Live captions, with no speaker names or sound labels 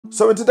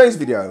So in today's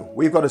video,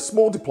 we've got a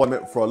small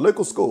deployment for a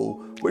local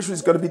school, which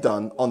is going to be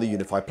done on the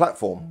Unifi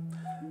platform.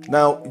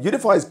 Now,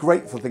 Unifi is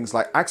great for things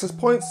like access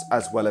points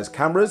as well as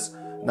cameras.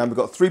 Now we've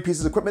got 3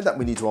 pieces of equipment that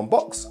we need to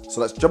unbox. So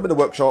let's jump in the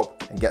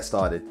workshop and get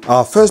started.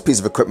 Our first piece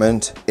of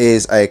equipment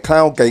is a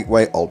Cloud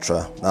Gateway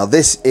Ultra. Now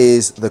this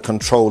is the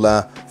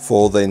controller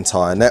for the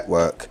entire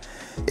network.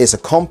 It's a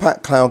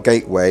compact cloud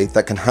gateway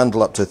that can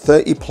handle up to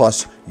 30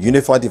 plus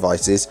Unifi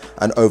devices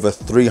and over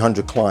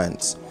 300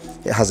 clients.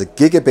 It has a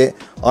gigabit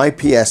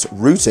IPS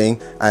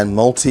routing and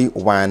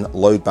multi-WAN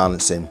load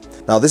balancing.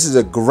 Now this is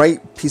a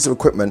great piece of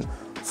equipment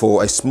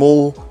for a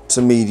small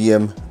to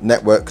medium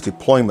network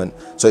deployment,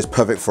 so it's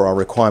perfect for our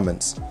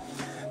requirements.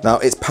 Now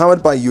it's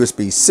powered by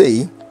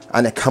USB-C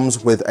and it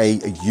comes with a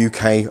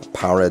UK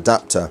power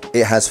adapter.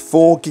 It has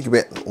 4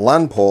 gigabit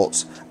LAN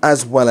ports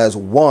as well as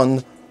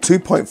one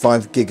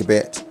 2.5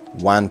 gigabit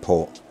WAN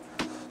port.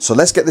 So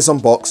let's get this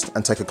unboxed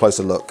and take a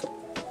closer look.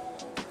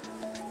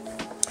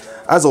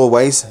 As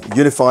always,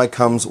 Unifi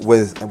comes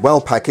with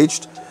well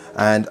packaged,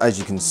 and as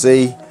you can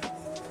see,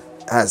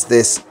 has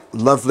this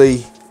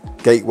lovely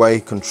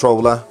gateway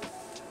controller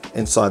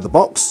inside the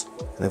box.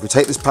 And if we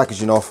take this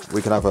packaging off,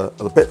 we can have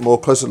a bit more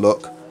closer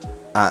look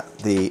at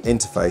the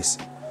interface.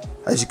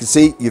 As you can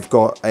see, you've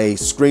got a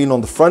screen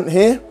on the front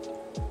here,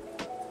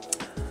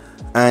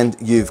 and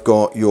you've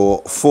got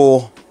your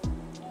 4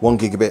 1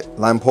 gigabit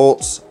LAN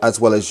ports as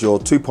well as your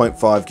 2.5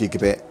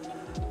 gigabit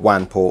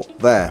WAN port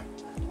there.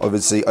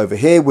 Obviously over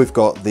here we've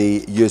got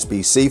the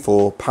USB-C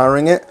for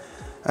powering it,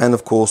 and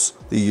of course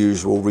the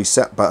usual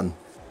reset button.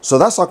 So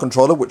that's our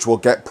controller, which will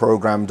get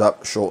programmed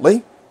up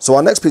shortly. So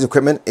our next piece of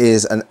equipment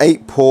is an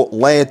 8-port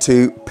layer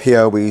 2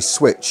 PoE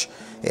switch.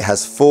 It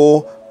has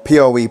 4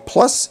 PoE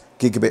plus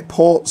gigabit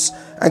ports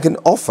and can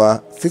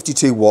offer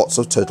 52 watts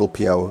of total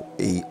PoE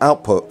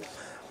output.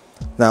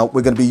 Now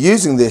we're going to be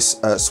using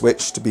this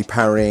switch to be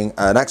powering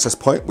an access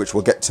point, which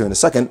we'll get to in a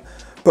second,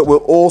 but we're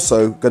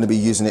also going to be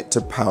using it to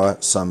power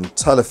some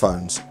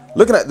telephones.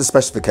 Looking at the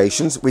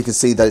specifications, we can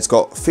see that it's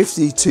got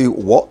 52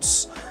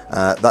 watts,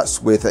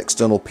 that's with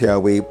external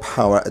PoE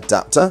power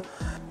adapter,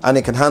 and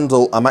it can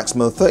handle a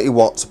maximum of 30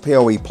 watts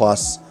PoE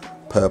plus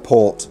per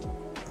port.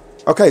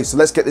 Okay, so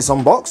let's get this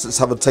unboxed.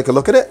 Let's take a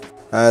look at it.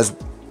 As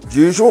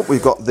usual,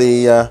 we've got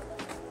the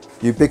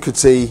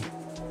Ubiquiti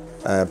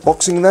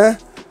boxing there,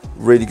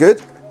 really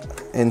good.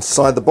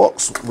 Inside the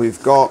box,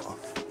 we've got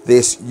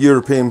this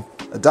European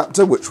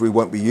adapter, which we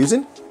won't be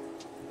using,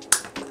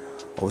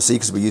 obviously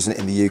because we're using it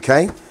in the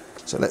UK.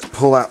 So let's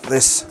pull out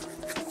this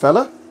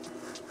fella.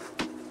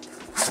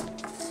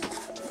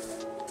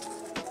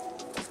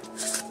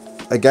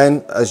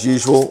 Again, as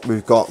usual,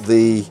 we've got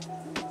the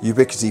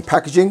Ubiquiti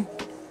packaging,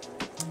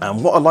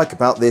 and what I like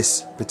about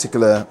this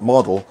particular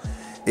model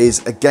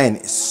is, again,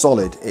 it's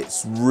solid.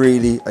 It's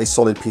really a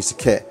solid piece of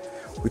kit.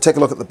 We take a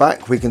look at the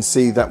back, we can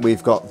see that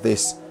we've got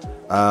this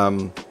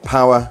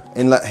power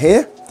inlet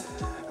here,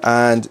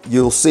 and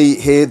you'll see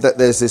here that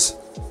there's this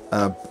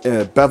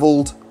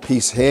beveled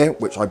piece here,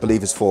 which I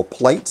believe is for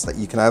plates that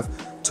you can have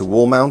to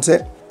wall mount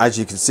it. As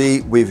you can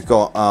see, we've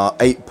got our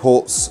 8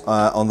 ports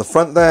on the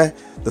front there.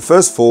 The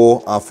first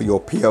 4 are for your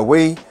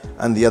PoE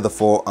and the other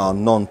 4 are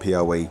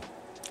non-PoE.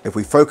 If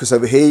we focus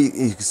over here,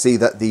 you can see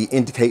that the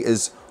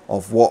indicators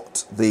of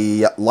what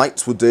the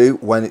lights will do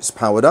when it's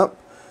powered up,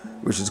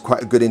 which is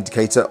quite a good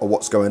indicator of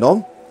what's going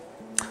on.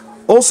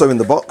 Also in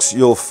the box,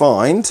 you'll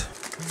find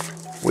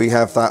we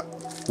have that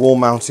wall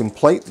mounting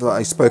plate that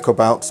I spoke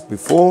about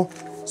before,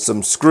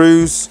 some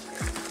screws,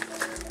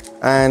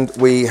 and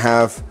we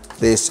have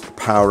this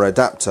power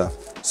adapter.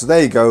 So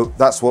there you go,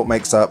 that's what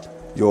makes up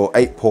your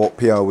 8-port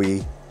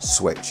PoE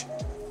switch.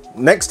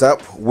 Next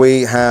up,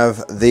 we have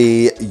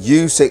the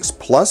U6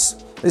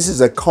 Plus. This is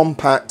a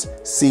compact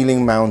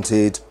ceiling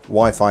mounted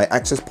Wi-Fi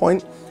access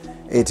point.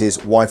 It is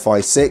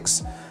Wi-Fi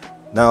 6.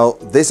 Now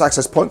this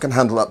access point can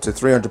handle up to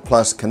 300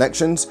 plus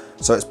connections,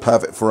 so it's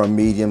perfect for a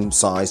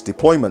medium-sized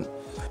deployment.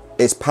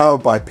 It's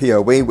powered by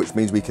PoE, which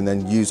means we can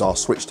then use our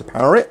switch to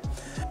power it.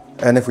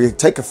 And if we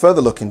take a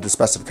further look into the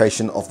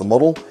specification of the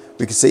model,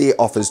 we can see it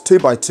offers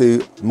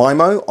 2x2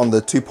 MIMO on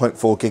the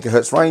 2.4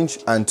 gigahertz range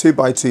and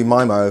 2x2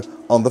 MIMO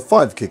on the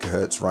 5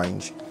 gigahertz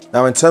range.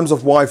 Now in terms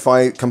of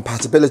Wi-Fi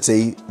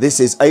compatibility, this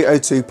is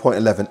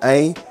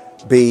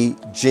 802.11a, B,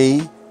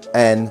 G,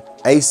 N,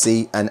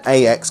 AC and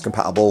AX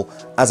compatible.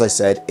 As I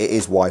said, it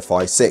is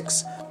Wi-Fi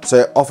 6. So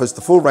it offers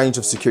the full range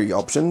of security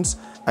options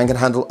and can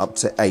handle up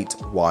to 8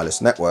 wireless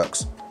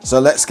networks. So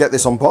let's get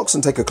this unboxed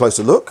and take a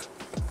closer look.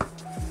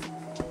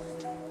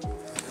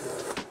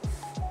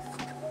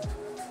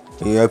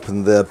 We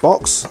open the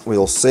box,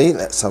 we'll see,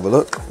 let's have a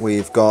look.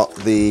 We've got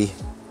the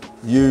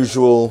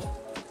usual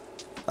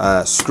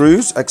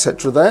screws,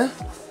 etc. there.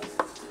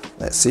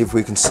 Let's see if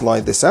we can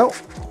slide this out.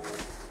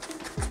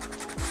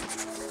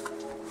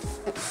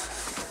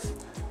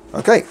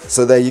 Okay,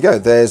 so there you go.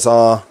 There's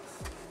our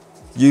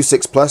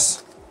U6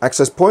 Plus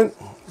access point.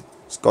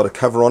 It's got a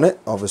cover on it,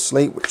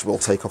 obviously, which we'll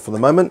take off for the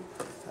moment.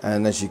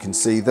 And as you can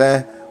see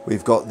there,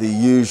 we've got the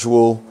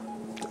usual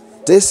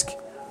disc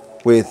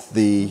with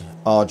the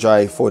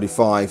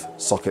RJ45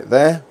 socket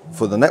there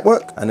for the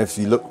network. And if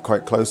you look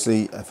quite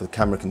closely, if the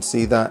camera can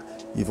see that,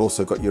 you've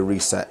also got your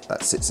reset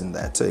that sits in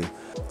there too.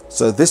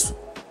 So this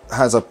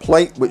has a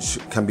plate which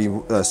can be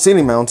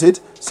ceiling mounted.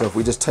 So if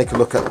we just take a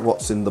look at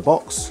what's in the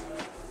box,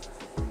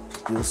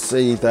 you'll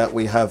see that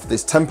we have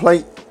this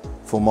template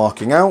for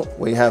marking out.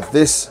 We have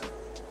this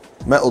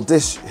metal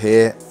dish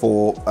here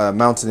for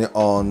mounting it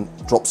on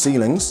drop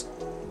ceilings.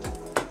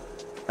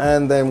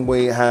 And then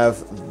we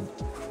have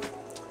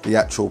the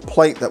actual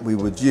plate that we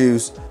would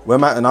use. We're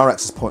mounting our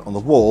access point on the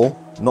wall,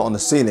 not on the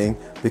ceiling,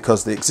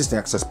 because the existing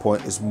access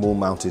point is wall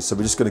mounted. So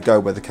we're just going to go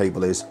where the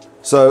cable is.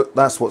 So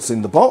that's what's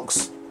in the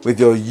box with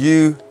your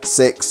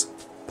U6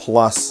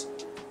 Plus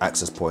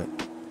access point.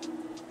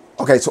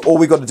 Okay, so all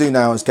we've got to do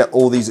now is get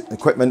all these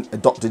equipment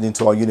adopted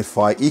into our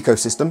Unifi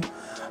ecosystem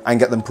and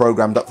get them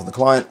programmed up for the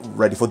client,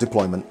 ready for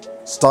deployment.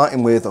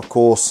 Starting with, of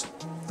course,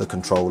 the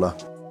controller.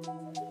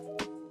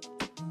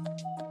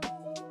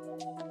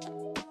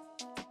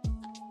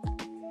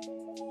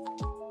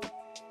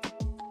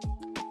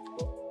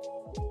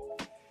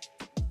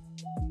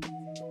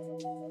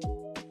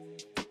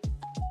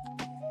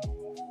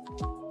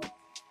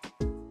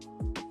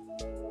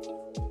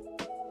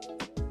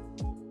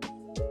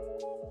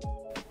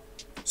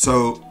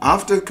 So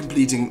after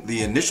completing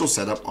the initial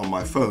setup on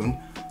my phone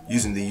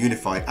using the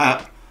Unifi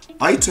app,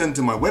 I turned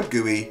to my web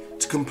GUI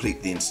to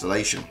complete the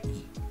installation.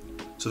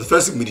 So the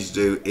first thing we need to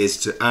do is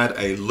to add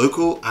a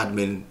local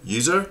admin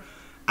user,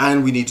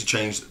 and we need to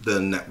change the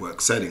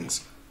network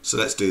settings. So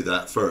let's do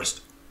that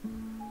first.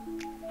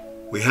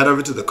 We head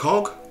over to the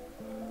cog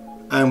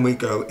and we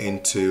go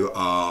into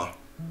our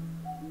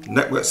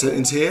network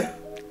settings here.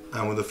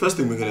 And the first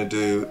thing we're going to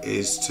do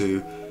is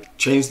to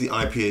change the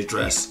IP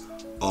address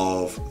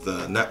of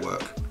the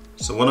network.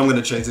 So what I'm going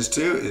to change this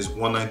to is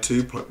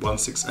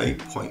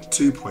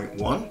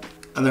 192.168.2.1, and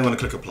then I'm going to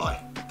click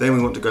apply. Then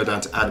we want to go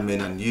down to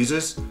admin and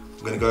users.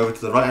 We're going to go over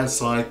to the right hand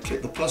side,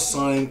 click the plus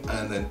sign,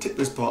 and then tick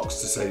this box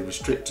to say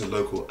restrict to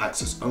local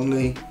access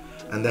only,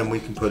 and then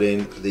we can put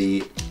in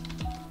the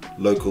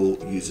local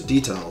user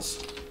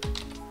details.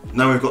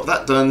 Now we've got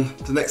that done,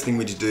 the next thing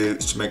we need to do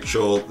is to make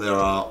sure there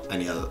are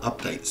any other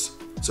updates.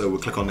 So we'll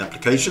click on the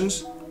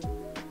applications,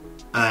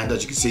 and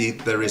as you can see,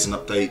 there is an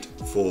update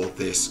for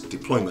this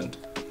deployment.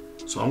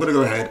 So I'm going to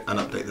go ahead and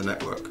update the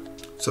network.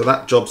 So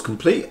that job's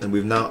complete, and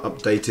we've now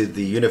updated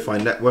the Unifi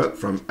network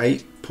from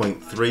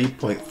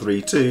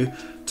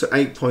 8.3.32 to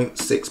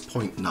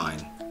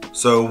 8.6.9.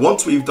 So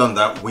once we've done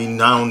that, we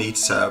now need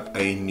to set up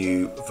a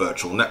new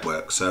virtual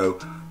network. So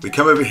we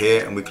come over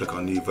here and we click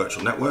on new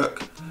virtual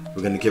network.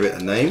 We're going to give it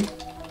a name,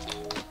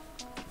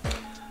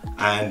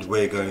 and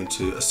we're going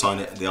to assign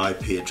it the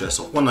IP address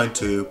of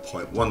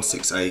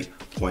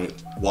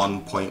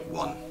 192.168.1.1. We're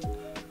going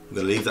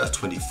to leave that as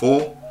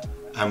 24,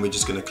 and we're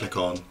just going to click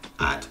on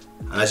add.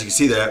 And as you can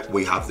see there,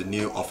 we have the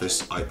new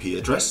office IP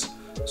address.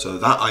 So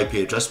that IP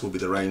address will be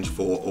the range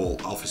for all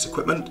office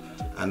equipment,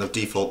 and the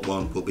default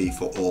one will be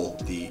for all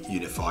the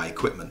Unifi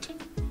equipment.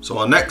 So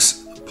our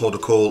next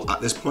protocol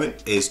at this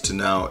point is to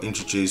now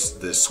introduce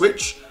the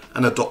switch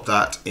and adopt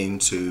that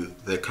into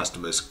the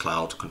customer's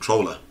cloud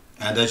controller.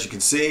 And as you can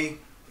see,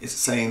 it's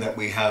saying that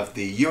we have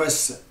the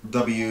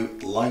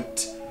USW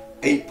Lite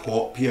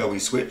 8-port PoE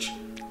switch.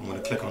 I'm going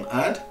to click on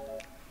add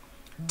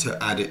to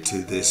add it to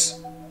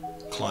this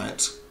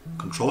client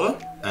controller.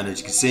 And as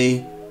you can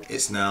see,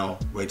 it's now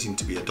waiting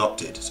to be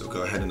adopted. So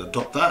go ahead and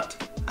adopt that.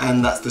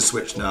 And that's the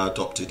switch now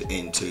adopted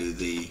into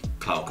the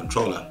cloud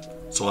controller.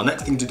 So our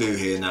next thing to do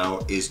here now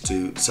is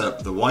to set up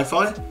the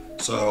Wi-Fi.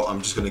 So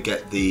I'm just going to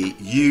get the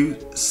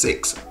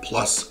U6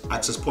 Plus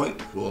access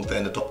point. We'll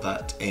then adopt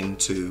that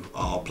into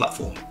our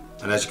platform.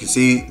 And as you can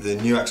see, the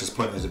new access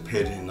point has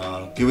appeared in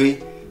our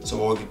GUI. So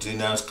what we can do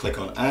now is click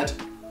on add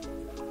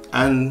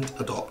and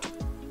adopt.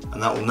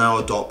 And that will now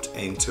adopt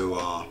into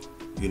our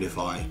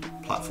Unifi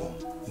platform.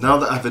 Now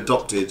that I've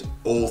adopted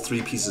all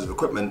three pieces of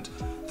equipment,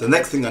 the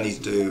next thing I need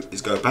to do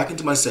is go back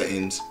into my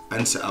settings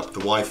and set up the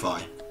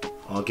Wi-Fi.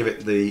 I'll give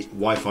it the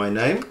Wi-Fi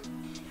name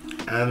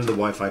and the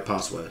Wi-Fi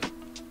password.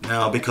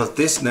 Now, because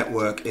this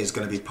network is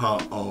going to be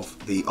part of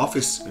the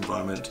office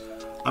environment,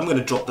 I'm going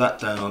to drop that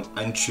down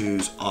and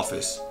choose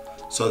office,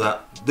 so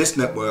that this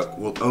network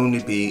will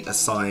only be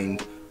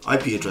assigned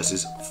IP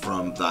addresses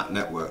from that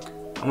network.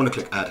 I'm going to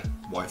click add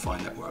Wi-Fi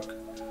network.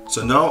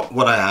 So now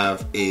what I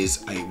have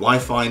is a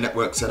Wi-Fi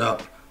network set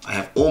up. I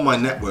have all my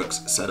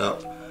networks set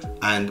up,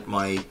 and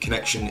my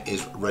connection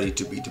is ready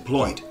to be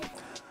deployed.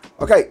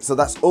 Okay, so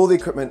that's all the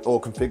equipment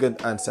all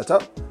configured and set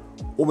up.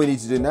 All we need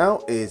to do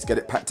now is get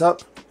it packed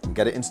up and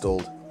get it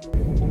installed.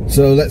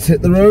 So let's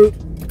hit the road.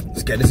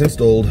 Let's get this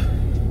installed.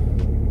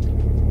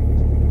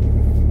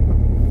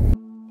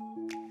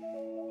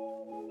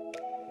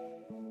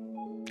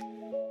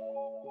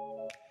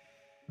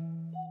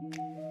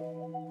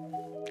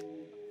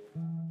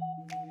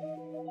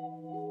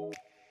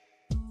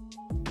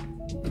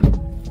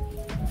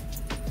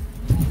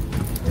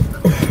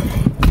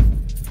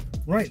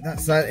 Right,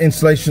 that's that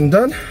installation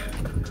done.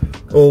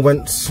 All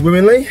went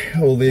swimmingly,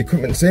 all the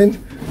equipment's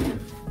in.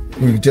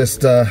 We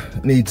just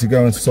need to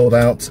go and sort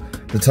out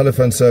the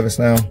telephone service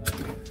now,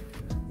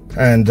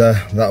 and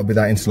that'll be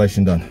that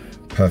installation done.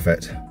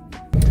 Perfect.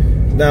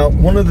 Now,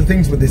 one of the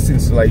things with this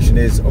installation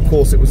is, of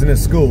course, it was in a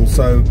school,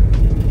 so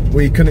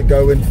we couldn't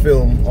go and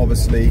film,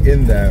 obviously,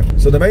 in there.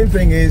 So the main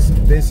thing is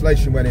the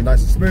installation went in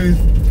nice and smooth,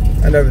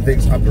 and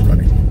everything's up and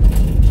running.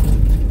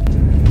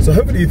 So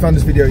hopefully you found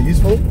this video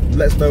useful.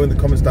 Let us know in the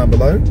comments down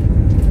below.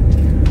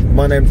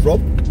 My name's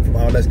Rob from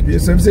RLS Computer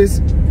Services.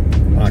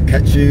 I'll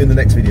catch you in the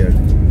next video.